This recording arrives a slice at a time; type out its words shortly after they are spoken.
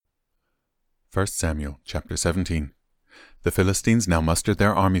1 Samuel chapter 17. The Philistines now mustered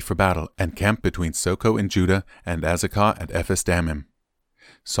their army for battle, and camped between Soko in Judah and Azekah at Ephes Dammim.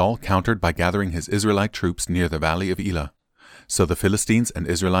 Saul countered by gathering his Israelite troops near the valley of Elah. So the Philistines and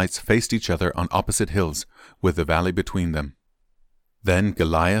Israelites faced each other on opposite hills, with the valley between them. Then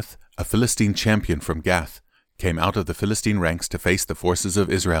Goliath, a Philistine champion from Gath, came out of the Philistine ranks to face the forces of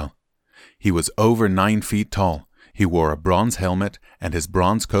Israel. He was over 9 feet tall. He wore a bronze helmet, and his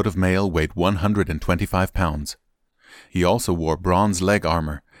bronze coat of mail weighed 125 pounds. He also wore bronze leg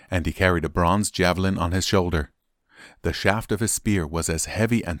armor, and he carried a bronze javelin on his shoulder. The shaft of his spear was as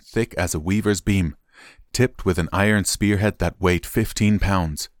heavy and thick as a weaver's beam, tipped with an iron spearhead that weighed 15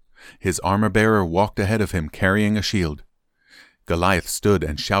 pounds. His armor-bearer walked ahead of him carrying a shield. Goliath stood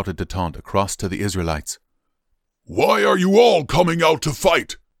and shouted to taunt across to the Israelites. "Why are you all coming out to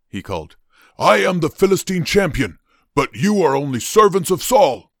fight?" he called. "I am the Philistine champion, but you are only servants of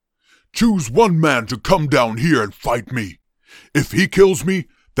Saul. Choose one man to come down here and fight me. If he kills me,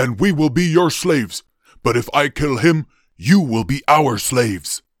 then we will be your slaves, but if I kill him, you will be our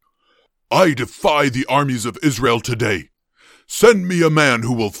slaves. I defy the armies of Israel today. Send me a man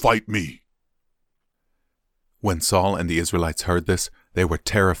who will fight me." When Saul and the Israelites heard this, they were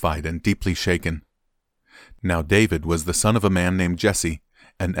terrified and deeply shaken. Now David was the son of a man named Jesse,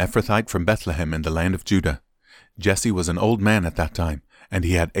 an Ephrathite from Bethlehem in the land of Judah. Jesse was an old man at that time, and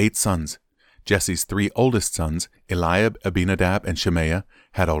he had 8 sons. Jesse's 3 oldest sons, Eliab, Abinadab, and Shemaiah,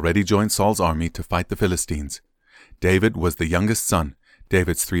 had already joined Saul's army to fight the Philistines. David was the youngest son.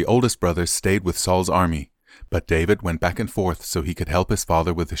 David's 3 oldest brothers stayed with Saul's army, but David went back and forth so he could help his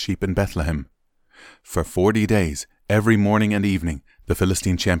father with the sheep in Bethlehem. For 40 days, every morning and evening, the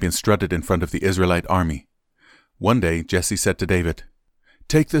Philistine champion strutted in front of the Israelite army. One day Jesse said to David,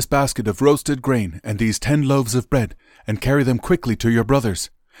 "Take this basket of roasted grain and these 10 loaves of bread, and carry them quickly to your brothers,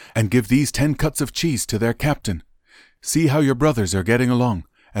 and give these 10 cuts of cheese to their captain. See how your brothers are getting along,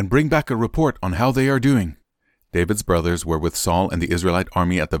 and bring back a report on how they are doing." David's brothers were with Saul and the Israelite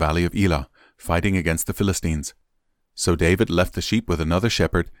army at the valley of Elah, fighting against the Philistines. So David left the sheep with another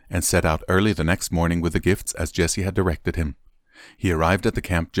shepherd and set out early the next morning with the gifts as Jesse had directed him. He arrived at the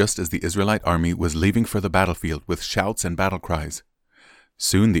camp just as the Israelite army was leaving for the battlefield with shouts and battle cries.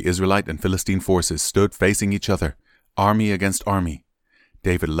 Soon the Israelite and Philistine forces stood facing each other, army against army.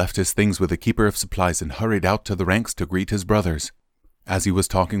 David left his things with the keeper of supplies and hurried out to the ranks to greet his brothers. As he was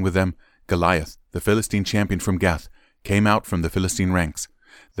talking with them, Goliath, the Philistine champion from Gath, came out from the Philistine ranks.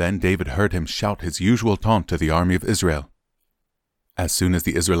 Then David heard him shout his usual taunt to the army of Israel. As soon as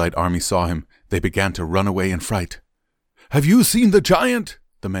the Israelite army saw him, they began to run away in fright. "Have you seen the giant?"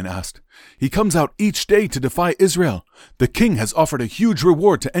 the men asked. "He comes out each day to defy Israel. The king has offered a huge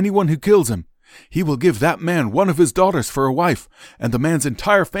reward to anyone who kills him. He will give that man one of his daughters for a wife, and the man's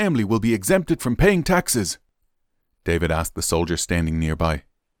entire family will be exempted from paying taxes." David asked the soldier standing nearby,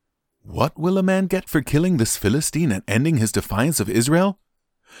 "What will a man get for killing this Philistine and ending his defiance of Israel?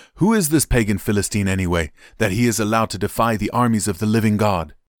 Who is this pagan Philistine anyway, that he is allowed to defy the armies of the living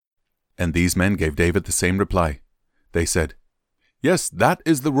God?" And these men gave David the same reply. They said, "Yes, that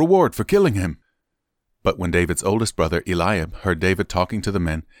is the reward for killing him." But when David's oldest brother Eliab heard David talking to the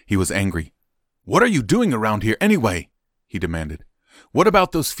men, he was angry. "What are you doing around here anyway?" he demanded. "What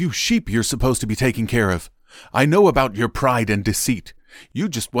about those few sheep you're supposed to be taking care of? I know about your pride and deceit. You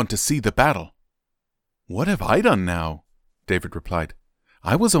just want to see the battle." "What have I done now?" David replied.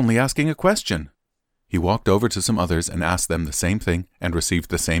 "I was only asking a question." He walked over to some others and asked them the same thing and received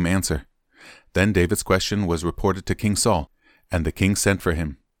the same answer. Then David's question was reported to King Saul, and the king sent for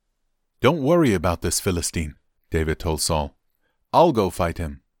him. "Don't worry about this Philistine," David told Saul. "I'll go fight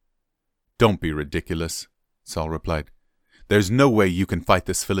him." "Don't be ridiculous," Saul replied. "There's no way you can fight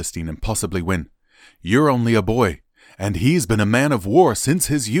this Philistine and possibly win. You're only a boy, and he's been a man of war since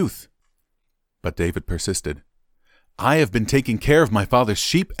his youth." But David persisted. "I have been taking care of my father's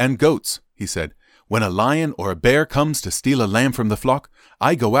sheep and goats," he said. "When a lion or a bear comes to steal a lamb from the flock,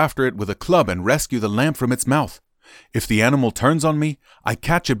 I go after it with a club and rescue the lamb from its mouth. If the animal turns on me, I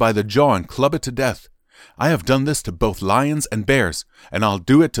catch it by the jaw and club it to death. I have done this to both lions and bears, and I'll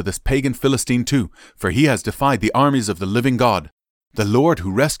do it to this pagan Philistine too, for he has defied the armies of the living God. The Lord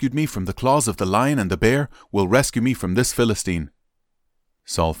who rescued me from the claws of the lion and the bear will rescue me from this Philistine."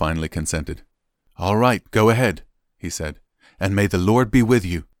 Saul finally consented. "All right, go ahead," he said, "and may the Lord be with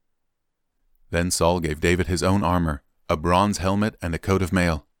you." Then Saul gave David his own armor, a bronze helmet and a coat of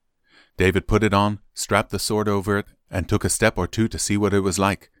mail. David put it on, strapped the sword over it, and took a step or two to see what it was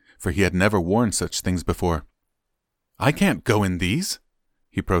like, for he had never worn such things before. "I can't go in these,"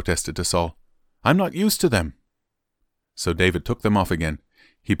 he protested to Saul. "I'm not used to them." So David took them off again.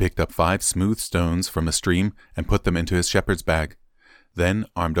 He picked up 5 smooth stones from a stream and put them into his shepherd's bag. Then,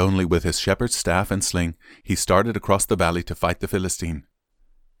 armed only with his shepherd's staff and sling, he started across the valley to fight the Philistine.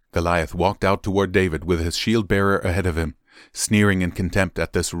 Goliath walked out toward David with his shield-bearer ahead of him, sneering in contempt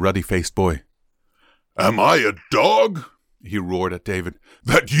at this ruddy-faced boy. "Am I a dog?" he roared at David.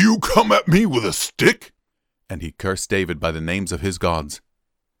 "That you come at me with a stick?" And he cursed David by the names of his gods.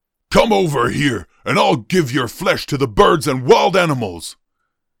 "Come over here, and I'll give your flesh to the birds and wild animals,"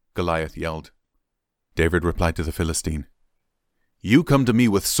 Goliath yelled. David replied to the Philistine, "You come to me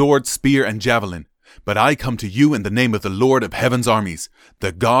with sword, spear, and javelin, but I come to you in the name of the Lord of heaven's armies,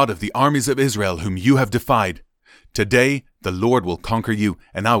 the God of the armies of Israel, whom you have defied. Today the Lord will conquer you,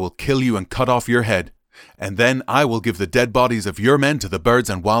 and I will kill you and cut off your head. And then I will give the dead bodies of your men to the birds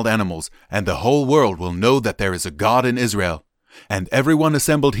and wild animals, and the whole world will know that there is a God in Israel. And everyone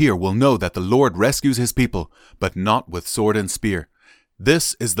assembled here will know that the Lord rescues his people, but not with sword and spear.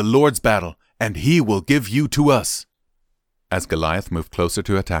 This is the Lord's battle, and he will give you to us." As Goliath moved closer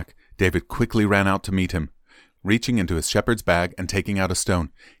to attack, David quickly ran out to meet him. Reaching into his shepherd's bag and taking out a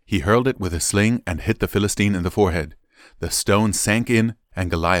stone, he hurled it with his sling and hit the Philistine in the forehead. The stone sank in, and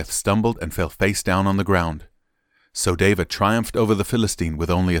Goliath stumbled and fell face down on the ground. So David triumphed over the Philistine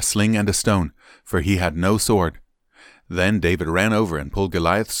with only a sling and a stone, for he had no sword. Then David ran over and pulled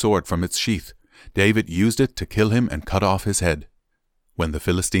Goliath's sword from its sheath. David used it to kill him and cut off his head. When the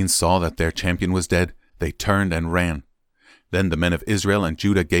Philistines saw that their champion was dead, they turned and ran. Then the men of Israel and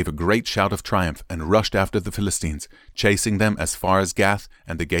Judah gave a great shout of triumph and rushed after the Philistines, chasing them as far as Gath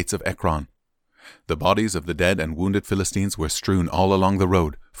and the gates of Ekron. The bodies of the dead and wounded Philistines were strewn all along the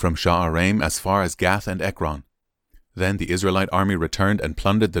road, from Sha'araim as far as Gath and Ekron. Then the Israelite army returned and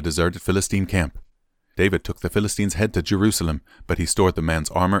plundered the deserted Philistine camp. David took the Philistine's head to Jerusalem, but he stored the man's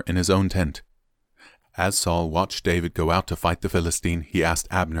armor in his own tent. As Saul watched David go out to fight the Philistine, he asked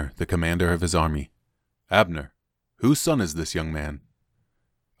Abner, the commander of his army, "Abner, whose son is this young man?"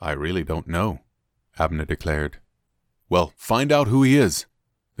 "I really don't know," Abner declared. "Well, find out who he is,"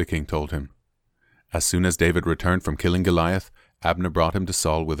 the king told him. As soon as David returned from killing Goliath, Abner brought him to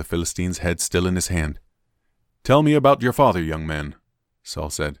Saul with the Philistine's head still in his hand. "Tell me about your father, young man," Saul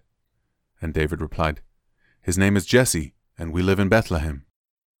said. And David replied, "His name is Jesse, and we live in Bethlehem."